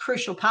most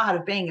crucial part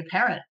of being a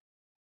parent.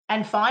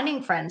 And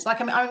finding friends.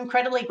 Like, I'm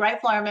incredibly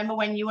grateful. I remember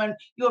when you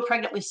were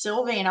pregnant with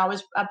Sylvie and I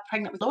was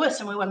pregnant with Lewis,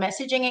 and we were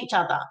messaging each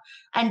other,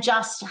 and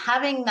just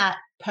having that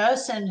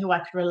person who I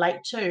could relate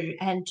to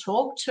and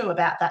talk to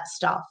about that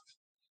stuff.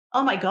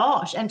 Oh my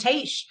gosh. And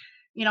Tish,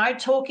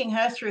 talking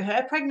her through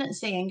her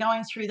pregnancy and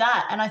going through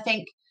that. And I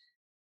think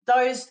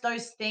those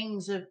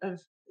things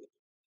of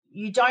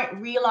you don't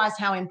realize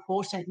how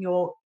important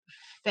your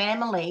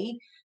family,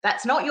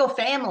 that's not your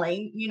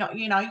family,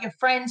 your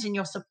friends and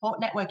your support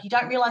network, you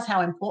don't realize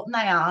how important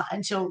they are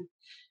until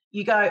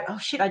you go, oh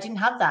shit, I didn't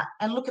have that.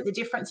 And look at the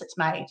difference it's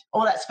made.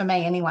 Or that's for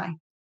me anyway.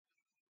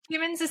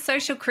 Humans are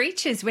social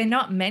creatures. We're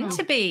not meant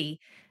to be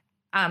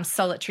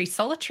solitary.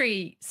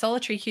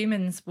 Solitary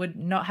humans would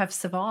not have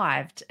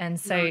survived. And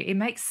so it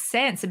makes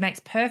sense. It makes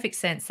perfect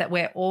sense that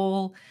we're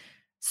all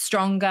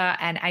stronger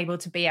and able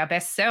to be our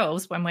best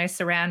selves when we're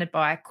surrounded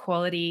by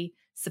quality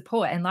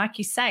support. And like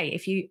you say,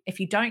 if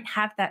you don't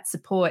have that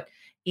support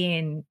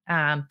in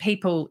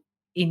people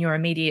in your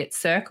immediate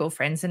circle,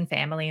 friends and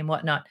family and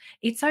whatnot,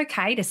 it's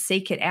okay to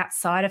seek it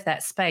outside of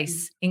that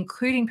space,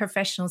 including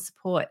professional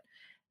support.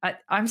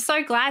 I'm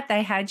so glad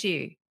they had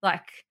you.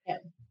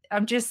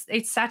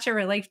 It's such a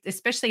relief,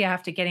 especially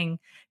after getting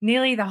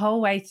nearly the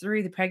whole way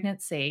through the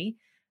pregnancy,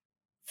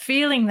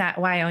 feeling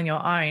that way on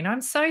your own.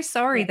 I'm so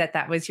sorry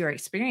that was your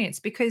experience,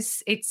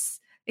 because it's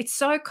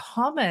so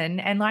common.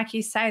 And like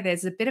you say,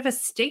 there's a bit of a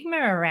stigma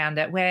around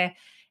it where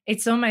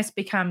it's almost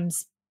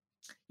becomes,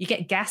 you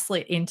get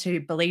gaslit into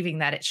believing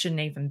that it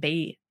shouldn't even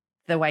be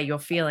the way you're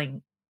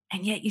feeling.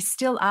 And yet you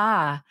still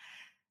are.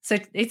 So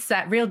it's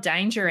that real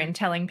danger in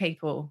telling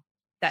people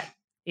that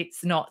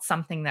it's not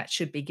something that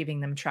should be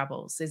giving them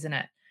troubles, isn't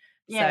it?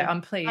 Yeah.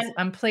 So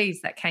I'm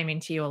pleased that came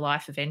into your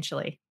life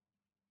eventually.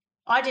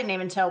 I didn't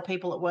even tell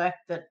people at work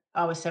that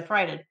I was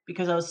separated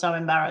because I was so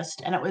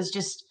embarrassed. And it was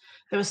just,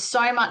 there was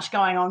so much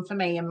going on for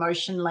me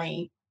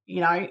emotionally,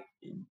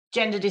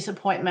 gender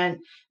disappointment,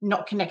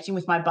 not connecting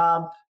with my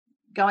bub,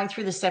 going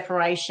through the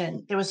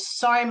separation. There was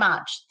so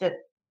much that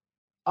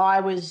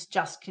I was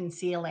just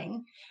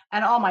concealing.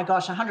 And oh my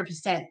gosh,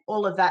 100%,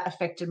 all of that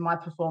affected my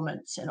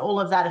performance, and all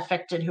of that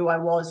affected who I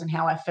was and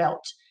how I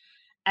felt.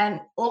 And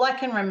all I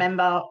can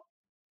remember,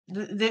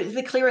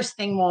 the clearest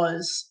thing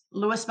was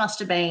Lewis must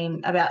have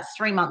been about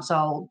 3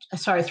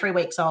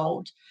 weeks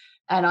old.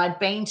 And I'd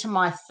been to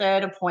my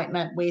third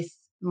appointment with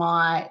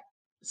my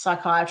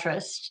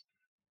psychiatrist,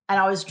 and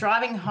I was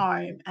driving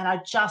home and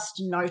I just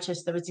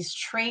noticed there was this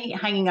tree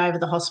hanging over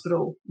the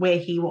hospital where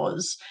he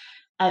was,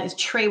 this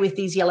tree with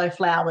these yellow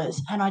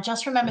flowers. And I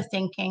just remember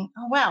thinking,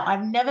 oh, wow,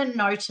 I've never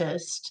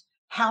noticed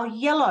how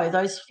yellow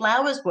those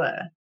flowers were.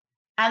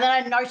 And then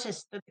I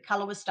noticed that the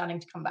colour was starting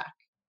to come back.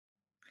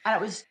 And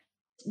it was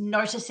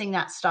noticing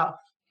that stuff.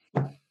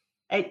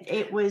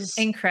 It was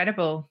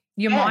incredible.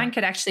 Your mind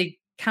could actually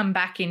come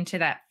back into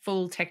that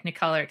full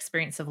Technicolor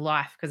experience of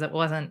life because it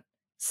wasn't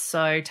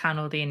so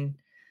tunneled in.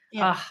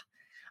 Yeah. Oh,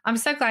 I'm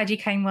so glad you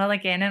came well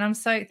again. And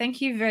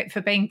thank you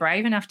for being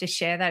brave enough to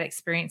share that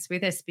experience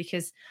with us,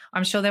 because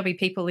I'm sure there'll be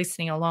people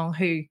listening along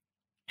who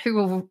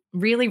will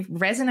really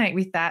resonate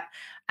with that.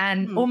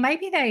 And or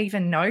maybe they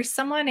even know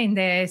someone in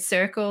their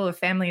circle or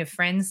family of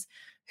friends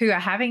who are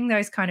having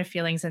those kind of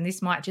feelings, and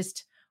this might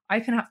just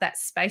open up that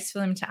space for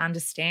them to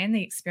understand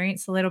the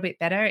experience a little bit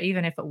better,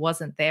 even if it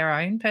wasn't their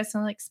own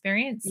personal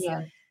experience.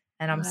 Yeah.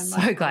 And I'm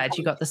so glad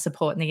you got the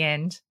support in the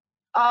end.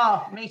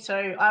 Oh, me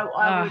too.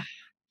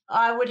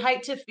 I would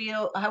hate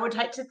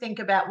to think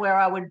about where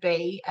I would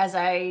be as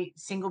a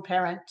single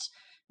parent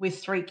with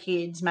 3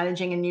 kids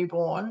managing a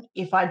newborn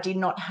if I did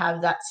not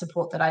have that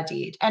support that I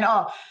did. And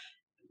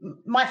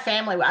my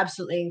family were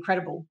absolutely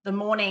incredible. The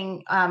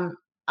morning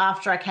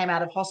after I came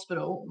out of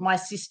hospital, my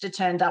sister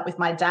turned up with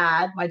my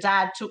dad. My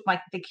dad took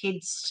the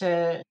kids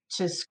to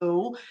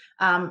school.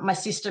 My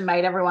sister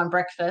made everyone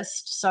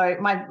breakfast. So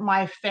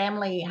my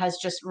family has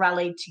just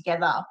rallied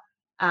together.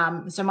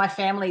 So my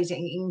family is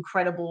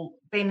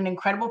been an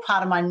incredible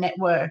part of my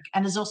network,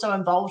 and has also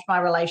involved my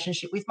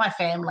relationship with my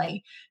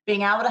family,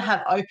 being able to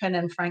have open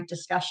and frank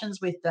discussions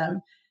with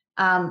them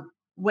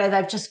where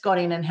they've just got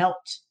in and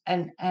helped.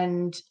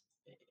 And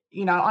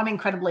you know, I'm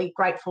incredibly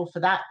grateful for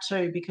that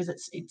too, because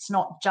it's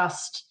not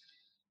just,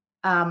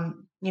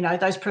 you know,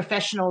 those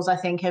professionals I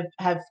think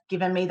have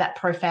given me that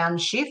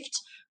profound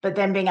shift, but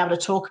then being able to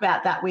talk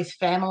about that with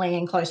family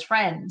and close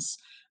friends,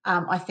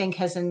 I think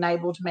has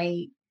enabled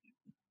me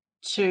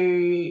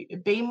to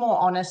be more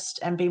honest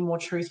and be more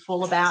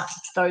truthful about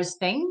those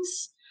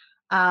things.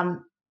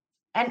 And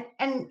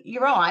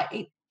you're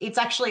right, it's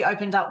actually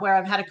opened up where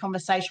I've had a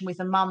conversation with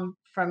a mum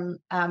from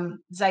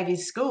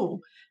Xavier's school,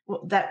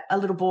 that a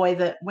little boy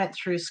that went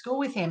through school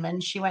with him,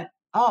 and she went,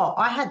 "Oh,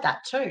 I had that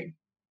too."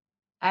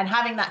 And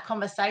having that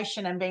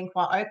conversation and being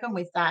quite open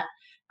with that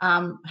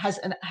has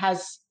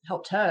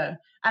helped her.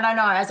 And I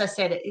know, as I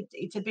said,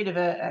 it's a bit of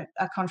a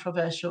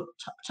controversial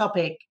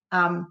topic,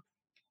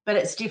 but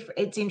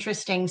it's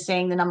interesting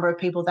seeing the number of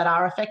people that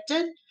are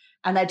affected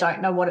and they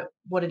don't know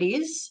what it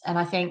is. And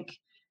I think,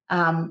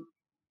 you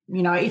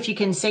know, if you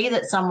can see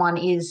that someone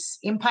is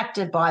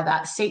impacted by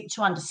that, seek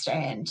to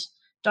understand.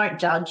 Don't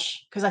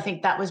judge, because I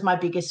think that was my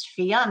biggest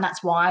fear, and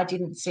that's why I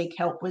didn't seek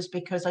help, was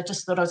because I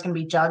just thought I was going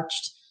to be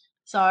judged.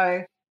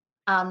 So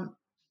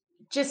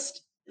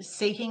just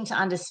seeking to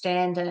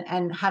understand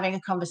and having a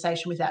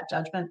conversation without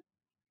judgment.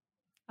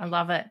 I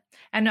love it.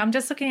 And I'm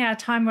just looking at our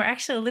time. We're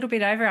actually a little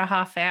bit over a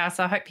half hour,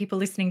 so I hope people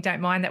listening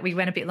don't mind that we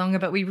went a bit longer,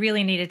 but we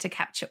really needed to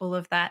capture all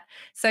of that.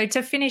 So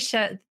to finish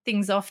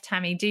things off,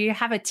 Tammy, do you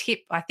have a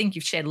tip? I think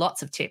you've shared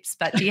lots of tips,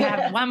 but do you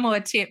have one more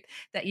tip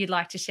that you'd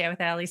like to share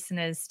with our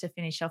listeners to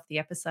finish off the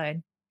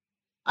episode?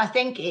 I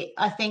think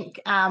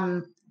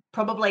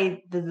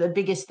probably the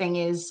biggest thing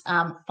is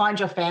find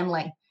your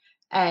family.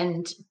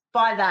 And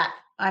by that,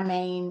 I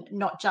mean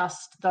not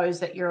just those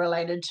that you're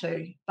related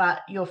to, but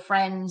your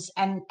friends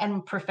and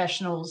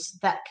professionals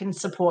that can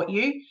support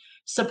you.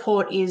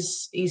 Support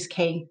is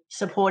key.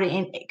 Support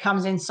it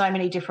comes in so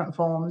many different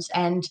forms.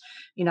 And,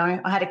 you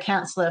know, I had a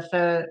counsellor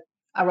for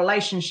a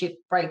relationship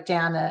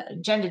breakdown, a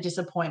gender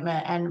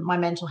disappointment, and my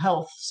mental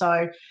health.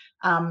 So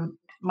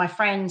my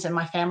friends and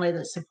my family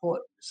that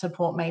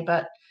support me,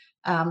 but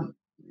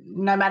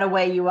no matter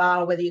where you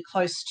are, whether you're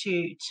close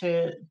to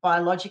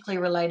biologically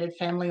related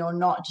family or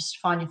not, just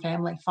find your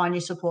family, find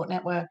your support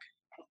network.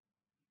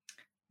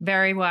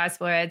 Very wise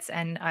words.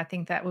 And I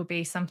think that will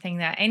be something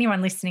that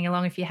anyone listening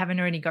along, if you haven't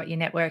already got your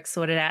network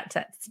sorted out,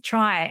 to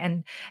try.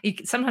 And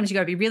sometimes you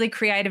got to be really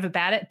creative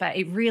about it, but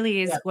it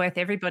really is worth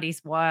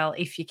everybody's while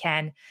if you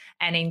can.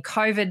 And in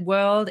COVID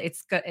world,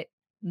 it's got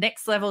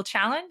next level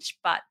challenge,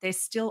 but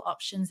there's still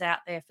options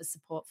out there for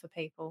support for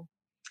people.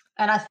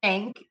 And I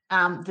think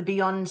the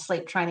Beyond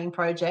Sleep Training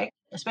Project,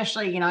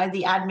 especially, you know,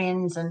 the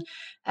admins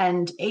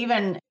and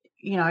even,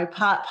 you know,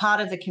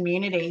 part of the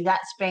community,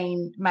 that's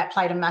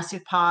played a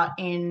massive part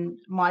in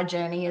my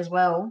journey as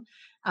well.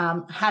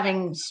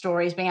 Having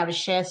stories, being able to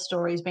share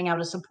stories, being able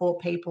to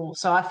support people.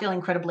 So I feel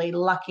incredibly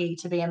lucky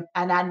to be an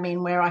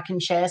admin where I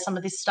can share some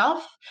of this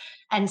stuff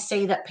and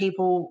see that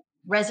people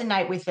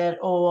resonate with it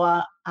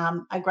or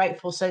are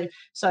grateful. So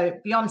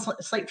Beyond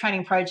Sleep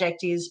Training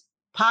Project is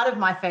part of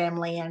my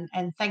family, and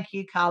thank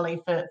you,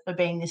 Carly, for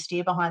being the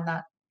steer behind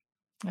that.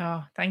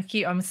 Oh, thank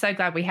you. I'm so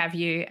glad we have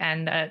you,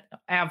 and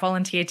our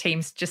volunteer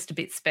team's just a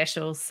bit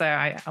special.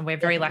 So we're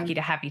very lucky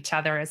to have each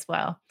other as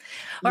well.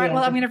 All right,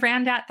 well, I'm going to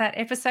round out that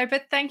episode,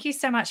 but thank you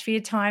so much for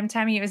your time,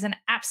 Tammy. It was an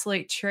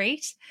absolute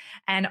treat.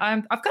 And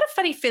I've got a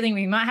funny feeling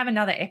we might have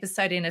another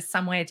episode in us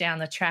somewhere down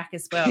the track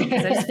as well,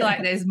 because I just feel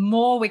like there's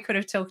more we could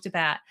have talked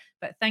about.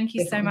 But thank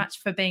you so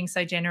much for being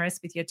so generous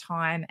with your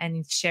time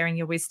and sharing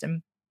your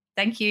wisdom.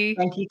 Thank you.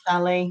 Thank you,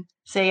 Carly.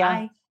 See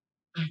ya.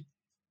 Bye.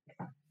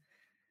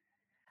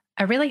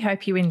 I really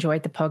hope you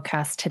enjoyed the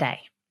podcast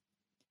today.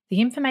 The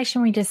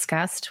information we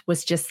discussed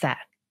was just that,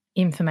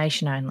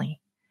 information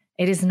only.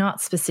 It is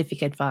not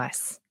specific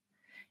advice.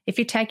 If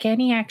you take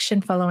any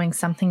action following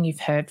something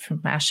you've heard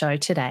from our show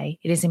today,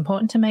 it is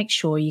important to make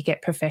sure you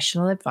get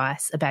professional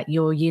advice about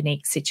your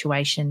unique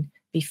situation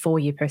before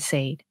you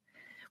proceed,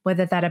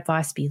 whether that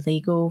advice be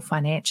legal,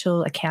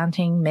 financial,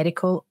 accounting,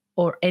 medical,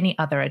 or any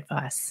other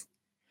advice.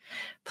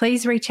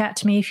 Please reach out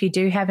to me if you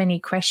do have any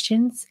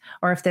questions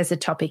or if there's a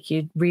topic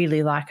you'd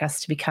really like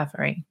us to be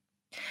covering.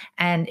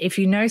 And if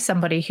you know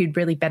somebody who'd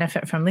really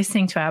benefit from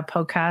listening to our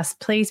podcast,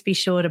 please be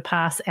sure to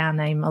pass our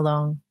name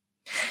along.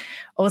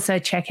 Also,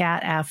 check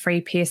out our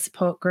free peer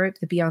support group,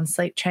 the Beyond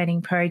Sleep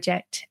Training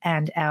Project,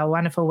 and our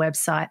wonderful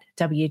website,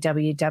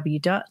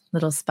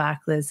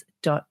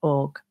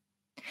 www.littlesparklers.org.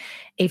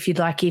 If you'd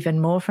like even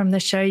more from the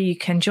show, you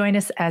can join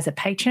us as a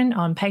patron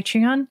on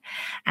Patreon,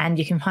 and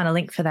you can find a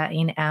link for that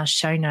in our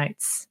show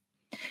notes.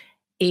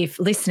 If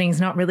listening's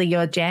not really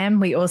your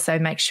jam, we also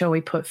make sure we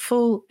put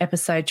full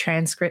episode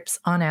transcripts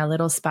on our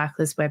Little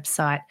Sparklers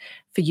website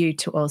for you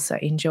to also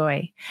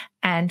enjoy,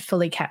 and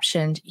fully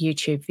captioned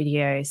YouTube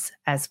videos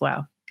as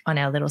well on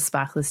our Little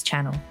Sparklers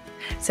channel.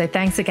 So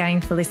thanks again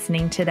for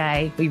listening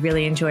today. We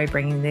really enjoy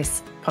bringing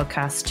this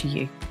podcast to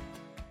you.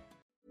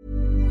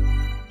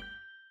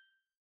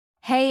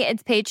 Hey,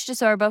 it's Paige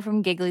DeSorbo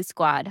from Giggly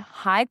Squad.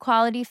 High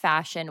quality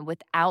fashion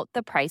without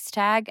the price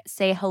tag.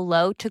 Say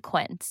hello to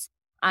Quince.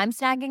 I'm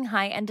snagging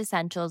high-end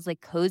essentials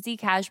like cozy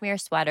cashmere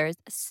sweaters,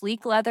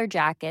 sleek leather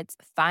jackets,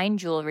 fine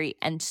jewelry,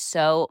 and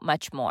so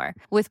much more.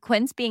 With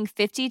Quince being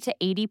 50 to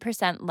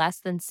 80%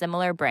 less than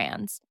similar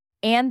brands.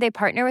 And they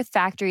partner with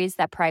factories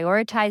that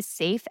prioritize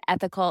safe,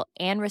 ethical,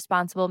 and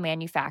responsible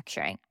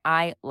manufacturing.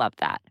 I love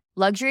that.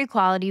 Luxury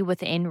quality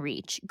within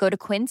reach. Go to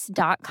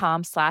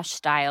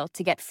quince.com/style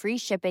to get free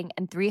shipping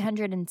and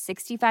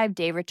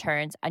 365-day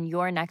returns on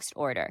your next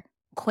order.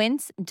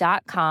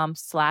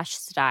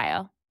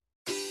 Quince.com/style.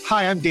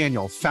 Hi, I'm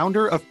Daniel,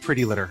 founder of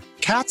Pretty Litter.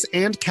 Cats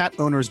and cat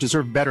owners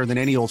deserve better than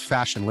any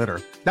old-fashioned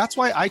litter. That's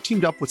why I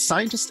teamed up with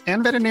scientists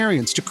and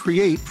veterinarians to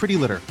create Pretty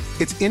Litter.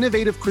 Its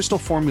innovative crystal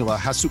formula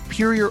has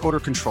superior odor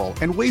control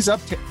and weighs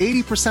up to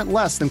 80%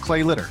 less than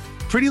clay litter.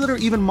 Pretty Litter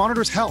even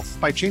monitors health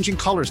by changing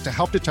colors to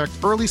help detect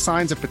early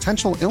signs of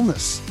potential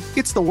illness.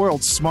 It's the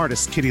world's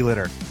smartest kitty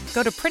litter.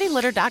 Go to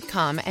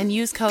prettylitter.com and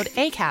use code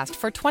ACAST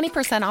for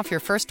 20% off your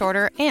first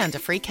order and a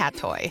free cat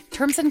toy.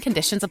 Terms and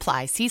conditions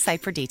apply. See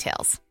site for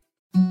details.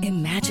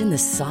 Imagine the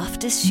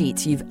softest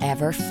sheets you've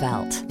ever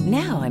felt.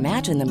 Now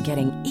imagine them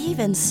getting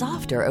even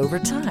softer over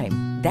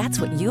time.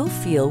 That's what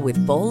you'll feel with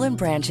Boll &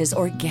 Branch's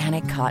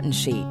organic cotton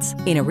sheets.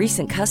 In a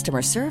recent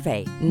customer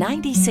survey,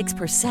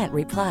 96%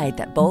 replied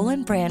that Boll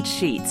 & Branch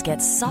sheets get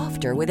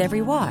softer with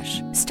every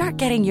wash. Start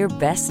getting your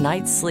best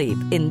night's sleep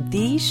in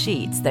these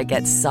sheets that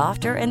get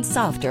softer and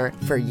softer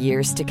for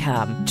years to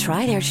come.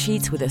 Try their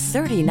sheets with a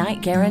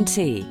 30-night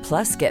guarantee.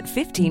 Plus, get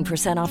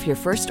 15% off your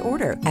first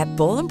order at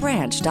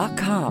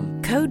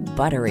bollandbranch.com. Code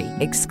BUTTERY.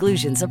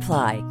 Exclusions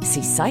apply.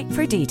 See site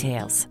for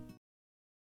details.